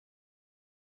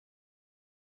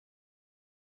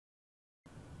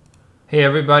Hey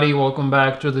everybody, welcome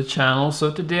back to the channel. So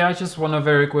today I just want to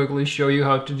very quickly show you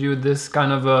how to do this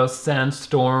kind of a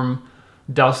sandstorm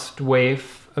dust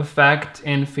wave effect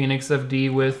in Phoenix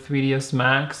FD with 3ds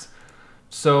Max.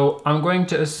 So I'm going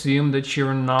to assume that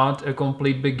you're not a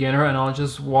complete beginner and I'll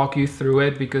just walk you through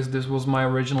it because this was my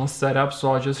original setup,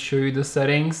 so I'll just show you the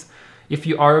settings. If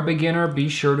you are a beginner, be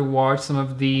sure to watch some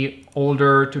of the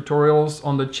older tutorials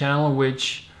on the channel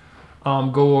which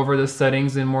go over the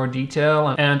settings in more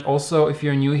detail. And also, if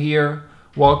you're new here,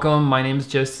 welcome. My name is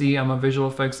Jesse. I'm a visual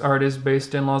effects artist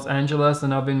based in Los Angeles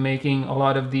and I've been making a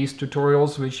lot of these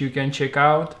tutorials which you can check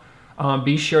out.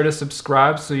 Be sure to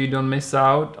subscribe so you don't miss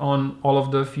out on all of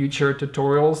the future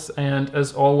tutorials, and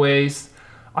as always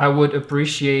I would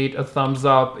appreciate a thumbs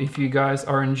up if you guys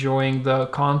are enjoying the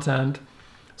content.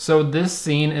 So this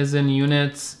scene is in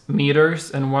units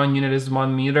meters and 1 unit is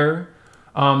 1 meter.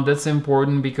 That's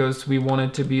important because we want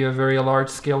it to be a very large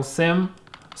scale sim.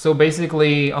 So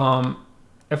basically,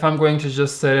 if I'm going to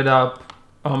just set it up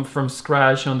from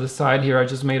scratch on the side here, I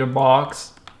just made a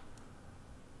box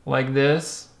like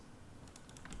this.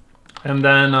 And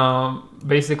then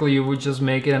basically you would just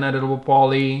make it an editable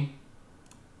poly,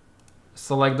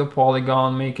 select the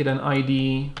polygon, make it an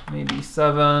ID, maybe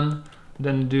 7,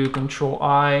 then do Control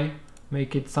I,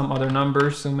 make it some other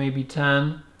number, so maybe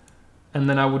 10. And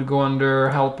then I would go under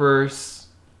helpers,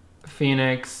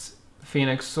 Phoenix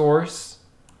source,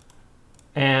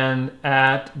 and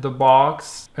add the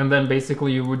box. And then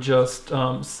basically you would just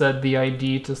set the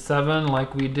ID to 7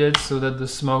 like we did, so that the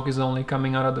smoke is only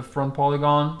coming out of the front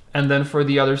polygon. And then for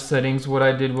the other settings, what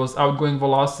I did was outgoing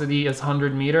velocity is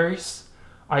 100 meters.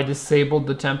 I disabled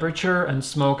the temperature and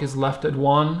smoke is left at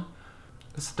 1.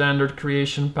 Standard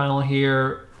creation panel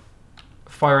here,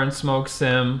 fire and smoke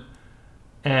sim,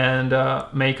 and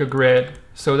make a grid.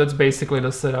 So that's basically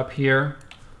the setup here.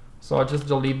 So I'll just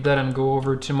delete that and go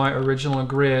over to my original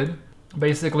grid.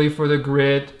 Basically for the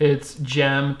grid, it's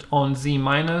jammed on Z-,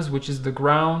 which is the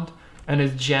ground, and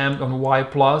it's jammed on Y+,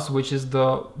 which is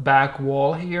the back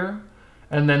wall here.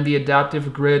 And then the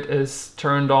adaptive grid is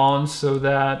turned on so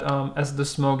that as the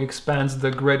smoke expands,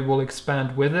 the grid will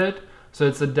expand with it. So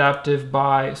it's adaptive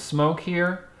by smoke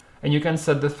here. And you can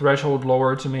set the threshold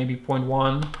lower to maybe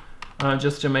 0.1.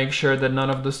 Just to make sure that none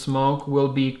of the smoke will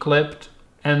be clipped.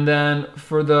 And then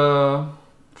for the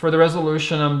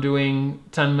resolution, I'm doing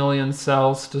 10 million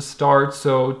cells to start,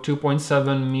 so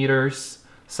 2.7 meters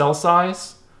cell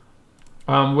size,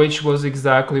 which was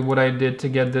exactly what I did to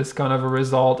get this kind of a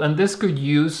result. And this could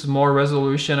use more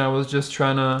resolution. I was just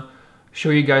trying to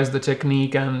show you guys the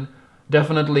technique, and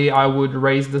definitely I would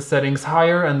raise the settings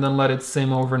higher and then let it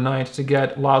sim overnight to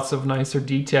get lots of nicer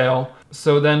detail.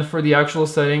 So then for the actual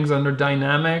settings under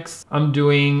dynamics, I'm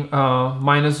doing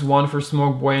 -1 for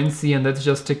smoke buoyancy, and that's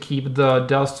just to keep the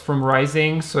dust from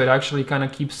rising, so it actually kind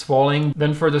of keeps falling.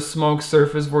 Then for the smoke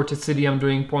surface vorticity, I'm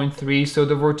doing 0.3, so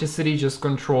the vorticity just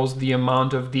controls the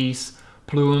amount of these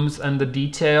plumes and the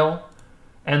detail.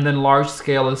 And then large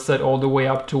scale is set all the way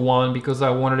up to 1 because I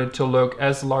wanted it to look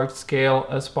as large scale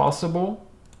as possible.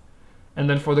 And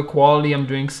then for the quality, I'm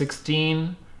doing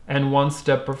 16, and 1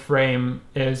 step per frame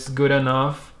is good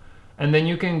enough. And then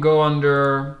you can go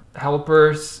under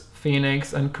helpers,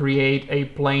 Phoenix, and create a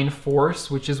plane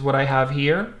force, which is what I have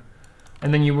here.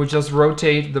 And then you would just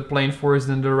rotate the plane force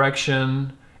in the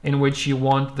direction in which you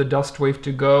want the dust wave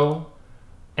to go.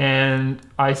 And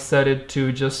I set it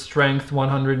to just strength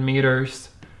 100 meters.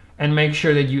 And make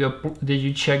sure that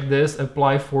you check this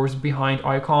apply force behind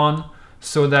icon,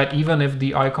 so that even if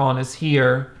the icon is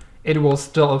here, it will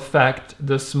still affect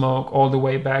the smoke all the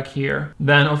way back here.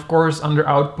 Then of course under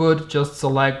output, just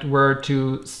select where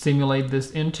to simulate this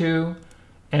into.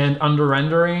 And under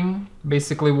rendering,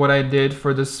 basically what I did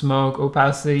for the smoke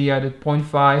opacity, I did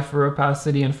 0.5 for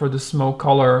opacity, and for the smoke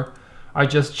color, I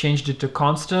just changed it to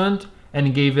constant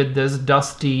and gave it this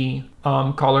dusty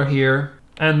color here.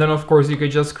 And then of course you could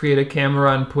just create a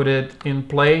camera and put it in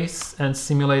place and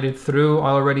simulate it through. I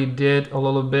already did a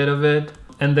little bit of it.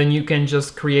 And then you can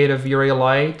just create a V-Ray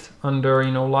light under,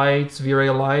 lights, V-Ray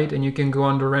light, and you can go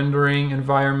under rendering,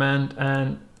 environment,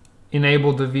 and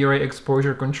enable the V-Ray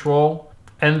exposure control.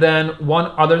 And then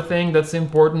one other thing that's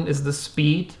important is the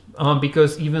speed,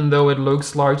 because even though it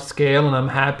looks large scale and I'm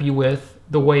happy with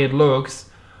the way it looks,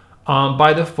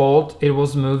 by default, it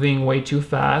was moving way too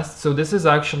fast. So this is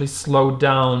actually slowed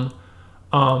down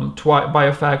by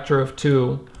a factor of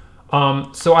 2.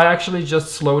 So I actually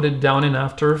just slowed it down in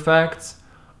After Effects.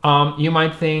 You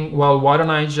might think, well, why don't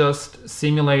I just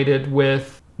simulate it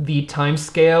with the time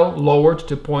scale lowered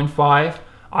to 0.5?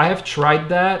 I have tried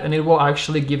that and it will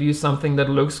actually give you something that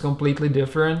looks completely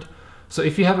different. So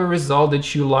if you have a result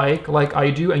that you like I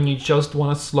do, and you just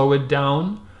want to slow it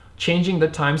down, changing the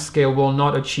time scale will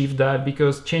not achieve that,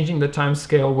 because changing the time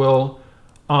scale will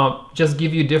just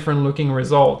give you different looking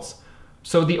results.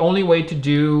 So the only way to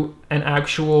do an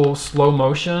actual slow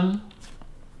motion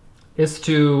is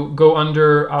to go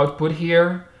under output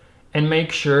here and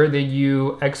make sure that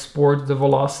you export the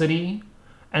velocity,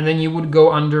 and then you would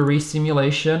go under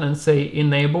resimulation and say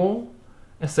enable,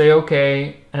 and say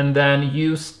okay, and then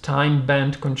use time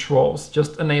band controls.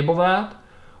 Just enable that,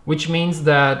 which means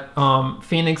that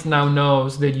Phoenix now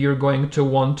knows that you're going to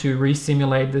want to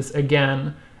resimulate this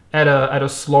again at a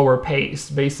slower pace,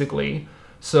 basically.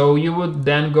 So you would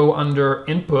then go under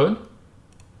input,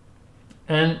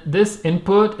 and this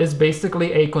input is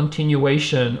basically a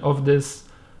continuation of this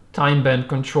time band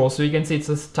control. So you can see it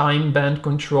says time band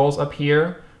controls up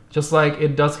here, just like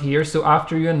it does here. So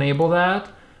after you enable that,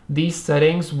 these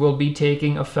settings will be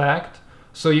taking effect.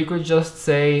 So you could just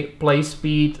say play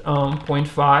speed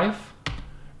 0.5,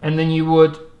 and then you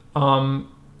would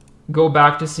go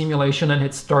back to simulation and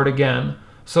hit start again.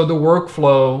 So the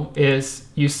workflow is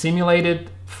you simulate it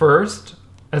first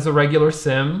as a regular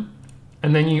sim,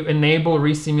 and then you enable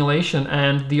resimulation,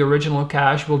 and the original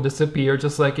cache will disappear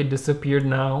just like it disappeared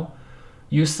now.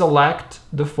 You select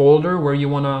the folder where you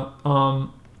want to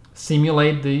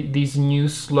simulate these new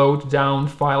slowed down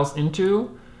files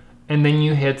into, and then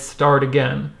you hit start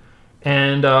again,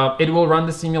 and it will run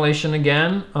the simulation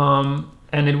again,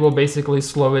 and it will basically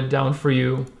slow it down for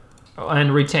you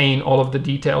and retain all of the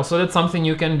details. So that's something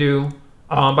you can do,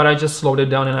 but I just slowed it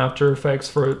down in After Effects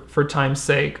for time's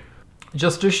sake.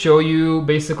 Just to show you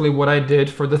basically what I did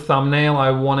for the thumbnail,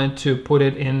 I wanted to put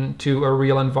it into a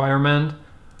real environment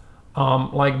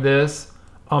like this.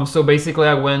 So basically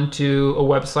I went to a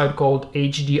website called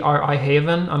HDRI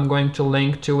Haven. I'm going to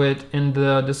link to it in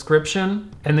the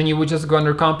description. And then you would just go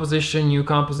under composition, new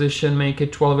composition, make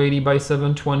it 1280 by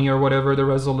 720 or whatever the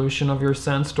resolution of your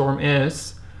Sandstorm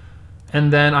is.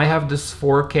 And then I have this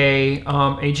 4K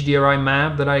HDRI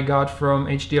map that I got from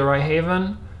HDRI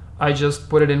Haven. I just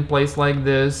put it in place like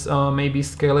this, maybe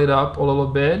scale it up a little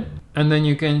bit. And then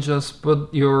you can just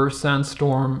put your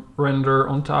Sandstorm render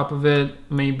on top of it,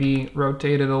 maybe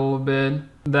rotate it a little bit.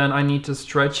 Then I need to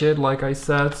stretch it like I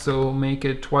said, so make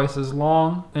it twice as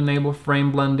long, enable frame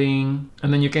blending,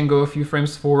 and then you can go a few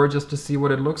frames forward just to see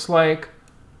what it looks like.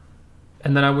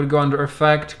 And then I would go under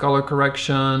effect, color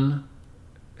correction,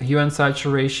 hue and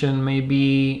saturation,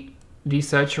 maybe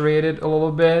desaturate it a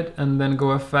little bit, and then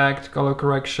go effect, color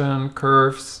correction,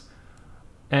 curves,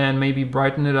 and maybe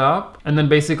brighten it up. And then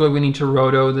basically we need to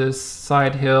roto this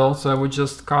side hill. So I would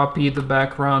just copy the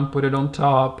background, put it on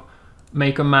top,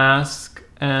 make a mask,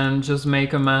 and just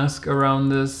make a mask around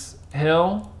this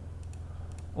hill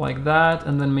like that,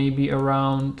 and then maybe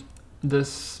around this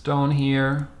stone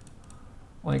here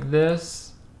like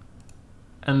this.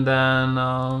 And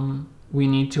then we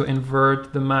need to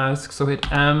invert the mask, so hit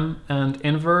M and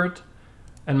invert,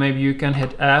 and maybe you can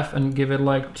hit F and give it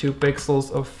like 2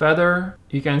 pixels of feather.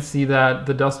 You can see that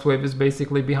the dust wave is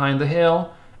basically behind the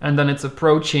hill, and then it's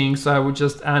approaching, so I would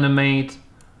just animate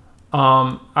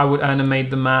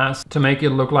the mask to make it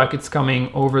look like it's coming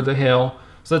over the hill.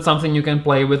 So that's something you can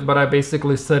play with, but I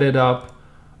basically set it up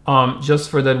just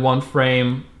for that one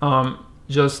frame,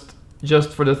 just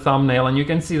for the thumbnail. And you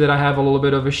can see that I have a little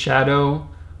bit of a shadow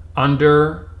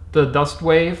under the dust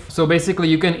wave. So basically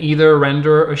you can either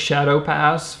render a shadow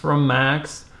pass from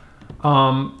Max,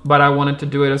 but I wanted to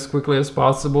do it as quickly as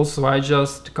possible, so I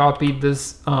just copied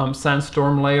this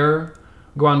Sandstorm layer,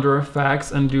 go under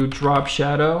effects and do drop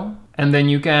shadow, and then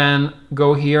you can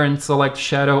go here and select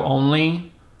shadow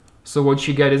only. So what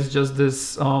you get is just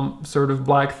this sort of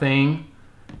black thing,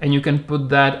 and you can put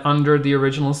that under the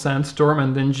original Sandstorm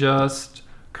and then just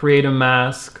create a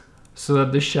mask so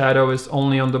that the shadow is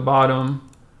only on the bottom.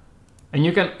 And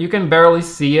you can barely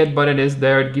see it, but it is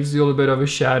there. It gives you a little bit of a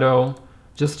shadow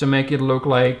just to make it look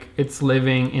like it's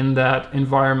living in that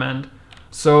environment.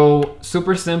 So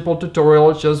super simple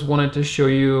tutorial, just wanted to show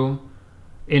you,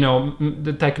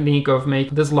 the technique of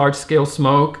making this large scale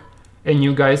smoke, and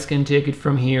you guys can take it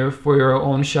from here for your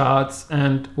own shots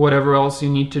and whatever else you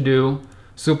need to do.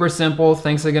 Super simple.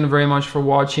 Thanks again very much for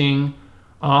watching.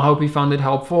 I hope you found it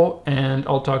helpful, and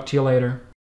I'll talk to you later.